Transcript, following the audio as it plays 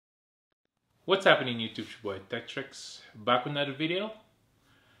What's happening YouTube? It's your boy Tech Tricks, back with another video.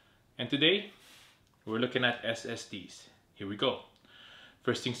 And today we're looking at SSDs. Here we go.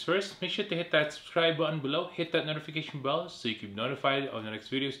 First things first, make sure to hit that subscribe button below, hit that notification bell so you can be notified of the next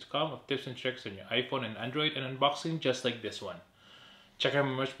videos to come of tips and tricks on your iPhone and Android and unboxing just like this one. Check out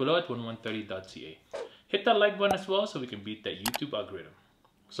my merch below at 1130.ca. Hit that like button as well so we can beat that YouTube algorithm.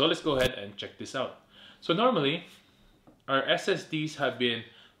 So let's go ahead and check this out. So normally our SSDs have been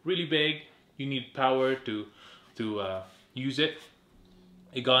really big. You need power to use it.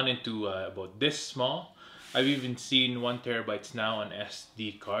 It gone into about this small. I've even seen 1 terabytes now on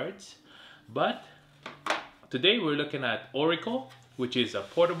SD cards. But today we're looking at ORICO, which is a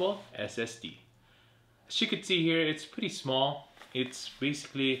portable SSD. As you can see here, it's pretty small. It's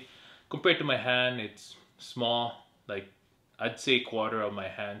basically, compared to my hand, it's small, like I'd say 1/4 of my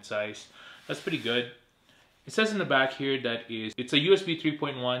hand size. That's pretty good. It says in the back here that it's a USB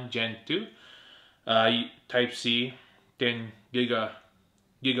 3.1 Gen 2, Type C, 10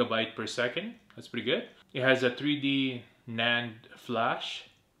 gigabyte per second. That's pretty good. It has a 3D NAND flash.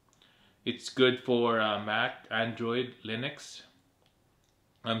 It's good for Mac, Android, Linux.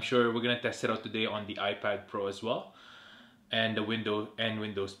 I'm sure we're gonna test it out today on the iPad Pro as well, and the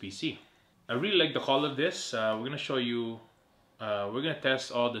Windows PC. I really like the call of this. We're gonna show you. We're gonna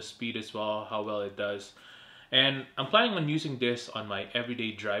test all the speed as well, how well it does. And I'm planning on using this on my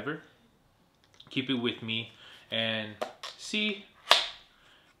everyday driver. Keep it with me and see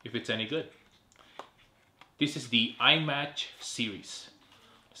if it's any good. This is the iMatch series.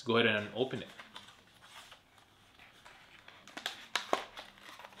 Let's go ahead and open it.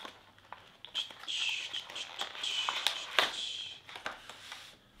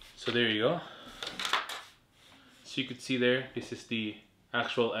 So there you go. So you could see there, this is the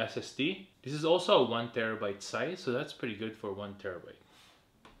actual SSD. This is also a 1 terabyte size, so that's pretty good for 1 terabyte.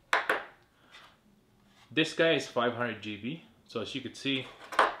 This guy is 500 GB, so as you could see,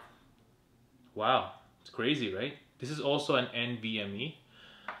 wow, it's crazy, right? This is also an NVMe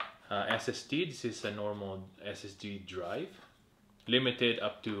SSD. This is a normal SSD drive, limited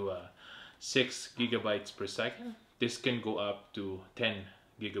up to 6 gigabytes per second. This can go up to 10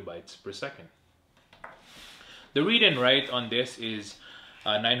 gigabytes per second. The read and write on this is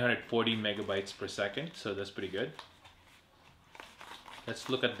 940 megabytes per second, so that's pretty good. Let's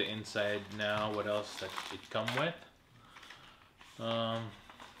look at the inside now. What else that it come with?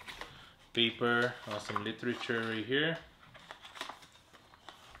 Paper, some literature right here.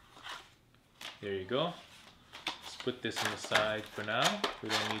 There you go. Let's put this on the side for now. We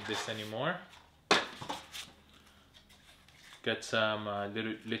don't need this anymore. Got some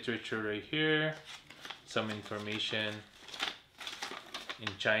literature right here. Some information in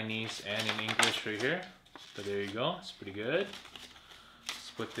Chinese and in English right here. So there you go. It's pretty good.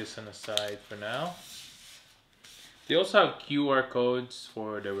 Put this on the side for now. They also have QR codes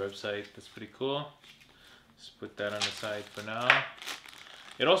for their website. That's pretty cool. Let's put that on the side for now.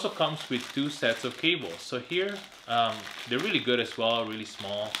 It also comes with 2 sets of cables. So here, they're really good as well, really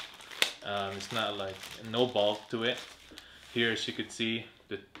small. It's not like, no bulk to it. Here, as you could see,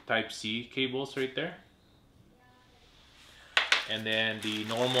 the Type C cables right there. And then the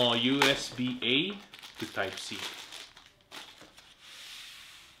normal USB-A to Type C.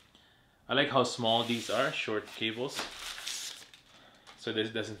 I like how small these are, short cables. So this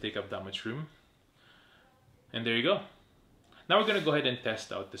doesn't take up that much room. And there you go. Now we're gonna go ahead and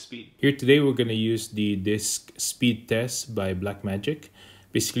test out the speed. Here today we're gonna use the disk speed test by Blackmagic.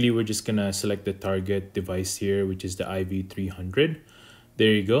 Basically we're just gonna select the target device here, which is the IV300.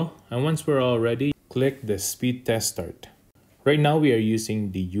 There you go. And once we're all ready, click the speed test start. Right now we are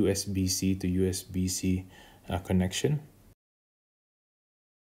using the USB-C to USB-C connection.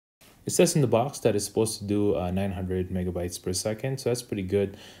 It says in the box that it's supposed to do 900 megabytes per second, so that's pretty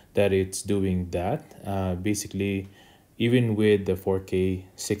good that it's doing that. Basically, even with the 4K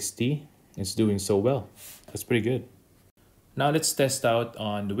 60, it's doing so well. That's pretty good. Now let's test out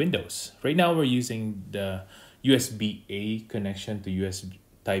on the Windows. Right now we're using the USB-A connection to USB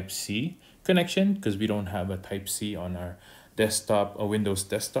Type-C connection because we don't have a Type-C on our desktop, a Windows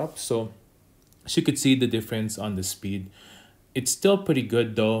desktop. So as you could see the difference on the speed. It's still pretty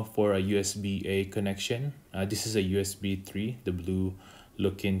good though for a USB-A connection. This is a USB 3, the blue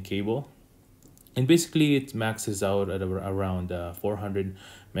looking cable. And basically it maxes out at around 400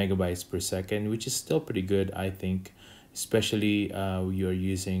 megabytes per second, which is still pretty good, I think, especially you're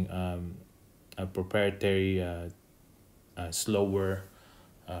using a proprietary slower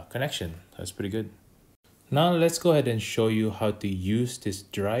connection. That's pretty good. Now let's go ahead and show you how to use this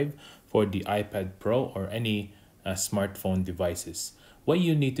drive for the iPad Pro or any smartphone devices. what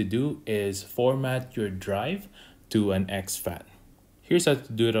you need to do is format your drive to an exFAT. Here's how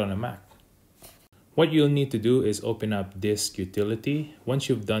to do it on a Mac. What you'll need to do is open up Disk Utility. Once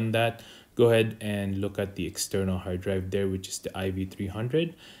you've done that, go ahead and look at the external hard drive there, which is the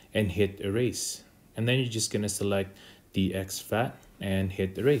IV300, and hit Erase. And then you're just gonna select the exFAT and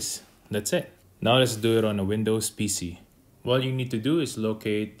hit Erase. That's it. Now let's do it on a Windows PC. What you need to do is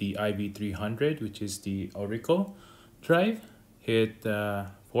locate the IV300, which is the ORICO drive, hit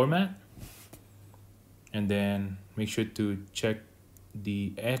Format, and then make sure to check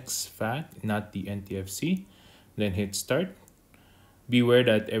the exFAT, not the NTFC, then hit Start. Beware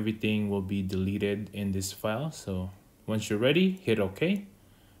that everything will be deleted in this file, so once you're ready, hit OK,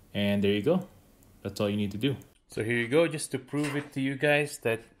 and there you go. That's all you need to do. So here you go, just to prove it to you guys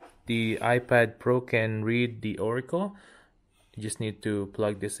that the iPad Pro can read the ORICO. You just need to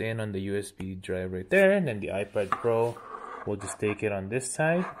plug this in on the USB drive right there, and then the iPad Pro will just take it on this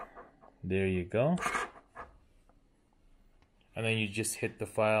side. There you go. And then you just hit the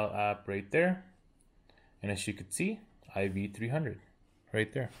file app right there. And as you can see, IV300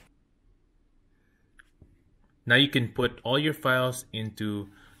 right there. Now you can put all your files into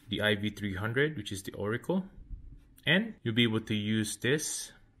the IV300, which is the ORICO, and you'll be able to use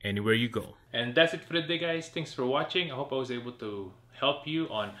this anywhere you go. And that's it for today, guys. Thanks for watching. I hope I was able to help you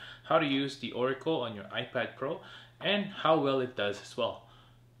on how to use the ORICO on your iPad Pro and how well it does as well.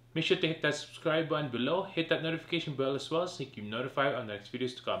 Make sure to hit that subscribe button below, hit that notification bell as well so you can be notified on the next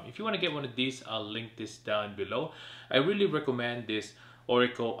videos to come. If you want to get one of these, I'll link this down below. I really recommend this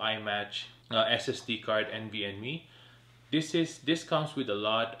ORICO iMatch SSD card NVMe. This comes with a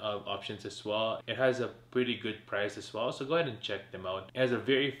lot of options as well. It has a pretty good price as well, so go ahead and check them out. It has a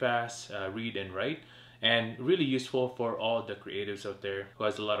very fast read and write, and really useful for all the creatives out there who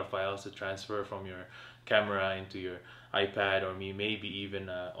has a lot of files to transfer from your camera into your iPad, or maybe even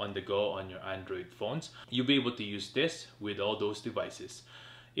on the go on your Android phones. You'll be able to use this with all those devices.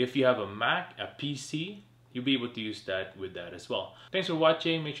 If you have a Mac, a PC, you'll be able to use that with that as well. Thanks for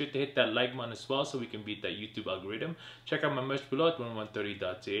watching. Make sure to hit that like button as well so we can beat that YouTube algorithm. Check out my merch below at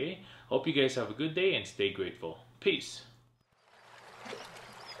 1130.ca. Hope you guys have a good day and stay grateful. Peace.